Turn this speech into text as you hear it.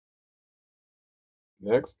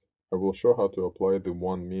Next, I will show how to apply the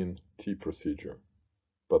one mean t procedure.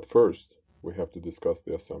 But first, we have to discuss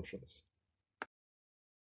the assumptions.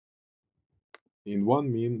 In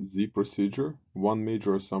one mean z procedure, one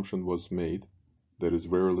major assumption was made that is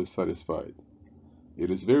rarely satisfied. It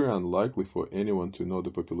is very unlikely for anyone to know the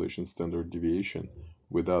population standard deviation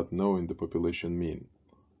without knowing the population mean.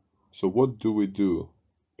 So what do we do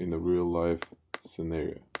in a real-life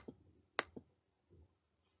scenario?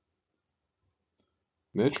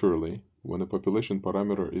 Naturally, when a population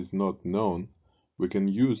parameter is not known, we can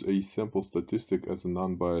use a sample statistic as a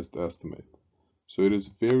non-biased estimate. So it is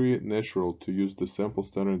very natural to use the sample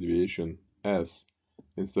standard deviation S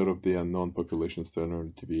instead of the unknown population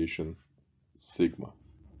standard deviation sigma.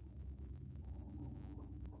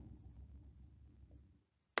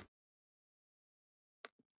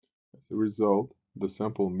 As a result, the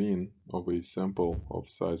sample mean of a sample of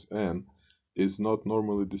size n is not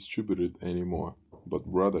normally distributed anymore, but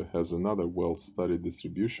rather has another well-studied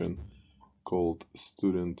distribution called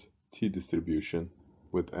student t-distribution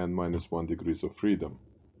with n-1 degrees of freedom.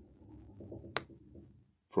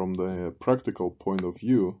 From the practical point of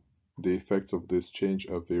view, the effects of this change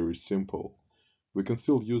are very simple. We can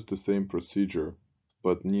still use the same procedure,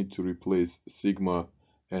 but need to replace sigma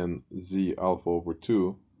and z alpha over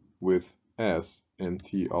 2 with s and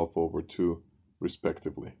t alpha over 2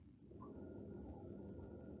 respectively.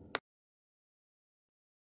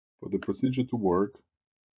 For the procedure to work,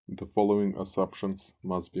 the following assumptions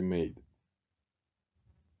must be made.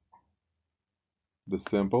 The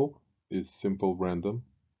sample is simple random,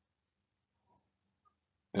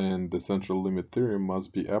 and the central limit theorem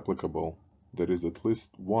must be applicable. That is, at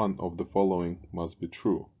least one of the following must be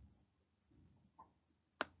true.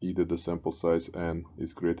 Either the sample size n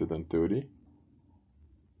is greater than 30,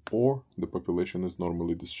 or the population is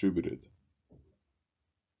normally distributed.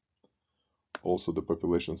 Also, the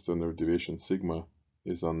population standard deviation sigma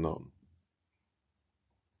is unknown.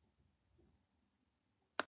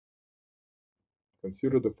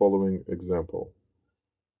 Consider the following example.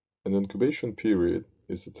 An incubation period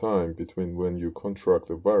is the time between when you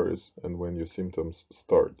contract a virus and when your symptoms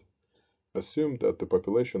start. Assume that the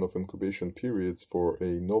population of incubation periods for a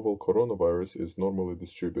novel coronavirus is normally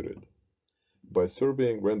distributed. By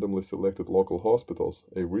surveying randomly selected local hospitals,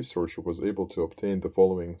 a researcher was able to obtain the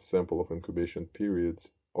following sample of incubation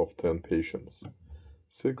periods of 10 patients: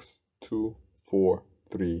 6, 2, 4,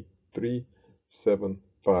 3, 3, 7,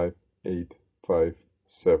 5, 8, 5,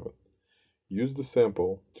 7. Use the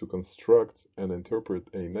sample to construct and interpret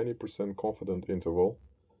a 90% confident interval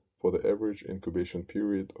for the average incubation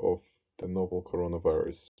period of the novel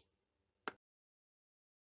coronavirus.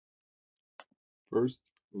 First,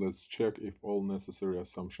 let's check if all necessary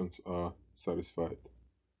assumptions are satisfied.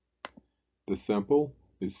 The sample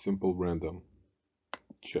is simple random.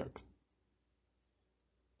 Check.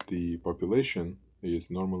 The population is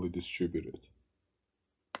normally distributed.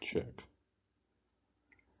 Check.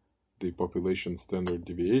 The population standard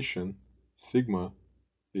deviation, sigma,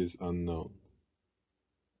 is unknown.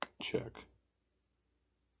 Check.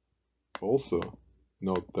 Also,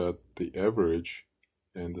 note that the average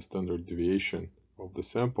and the standard deviation of the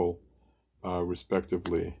sample are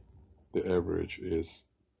respectively, the average is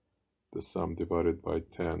the sum divided by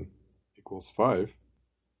 10 equals 5,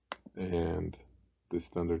 and the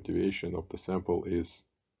standard deviation of the sample is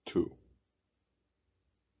 2.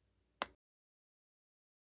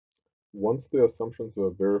 Once the assumptions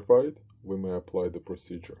are verified, we may apply the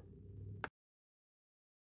procedure.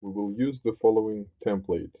 We will use the following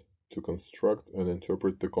template to construct and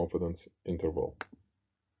interpret the confidence interval.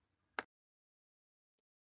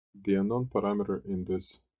 The unknown parameter in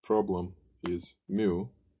this problem is mu,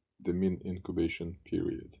 the mean incubation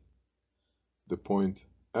period. The point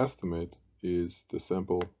estimate is the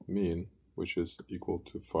sample mean, which is equal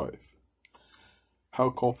to 5. How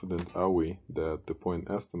confident are we that the point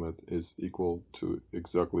estimate is equal to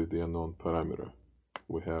exactly the unknown parameter?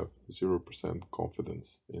 We have 0%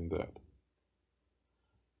 confidence in that.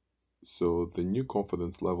 So the new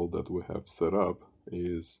confidence level that we have set up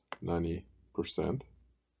is 90%.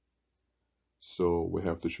 So we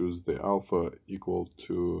have to choose the alpha equal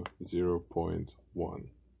to 0.1.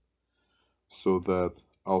 So that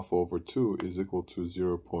alpha over 2 is equal to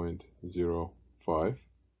 0.05.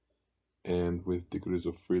 And with degrees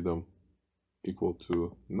of freedom equal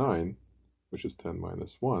to 9, which is 10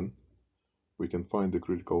 minus 1, we can find the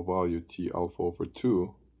critical value T alpha over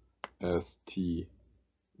 2 as T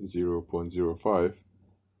 0.05,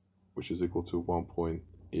 which is equal to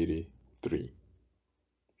 1.83.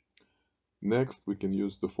 Next, we can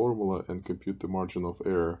use the formula and compute the margin of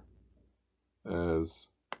error as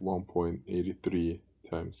 1.83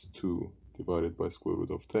 times 2 divided by square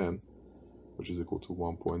root of 10, which is equal to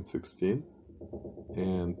 1.16.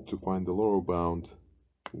 And to find the lower bound,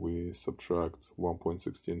 we subtract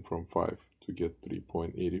 1.16 from 5 to get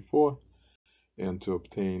 3.84. And to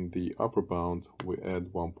obtain the upper bound, we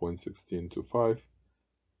add 1.16 to 5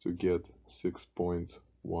 to get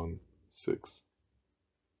 6.16.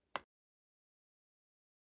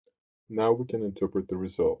 Now we can interpret the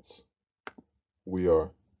results. We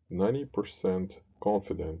are 90%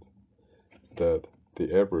 confident that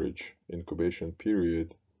the average incubation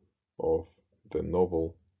period of the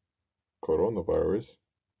novel coronavirus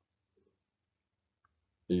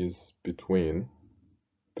is between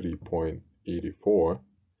 3.84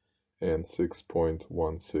 and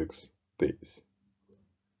 6.16 days.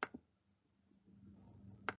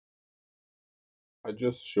 I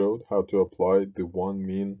just showed how to apply the one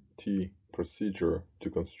mean t procedure to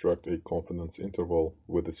construct a confidence interval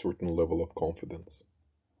with a certain level of confidence.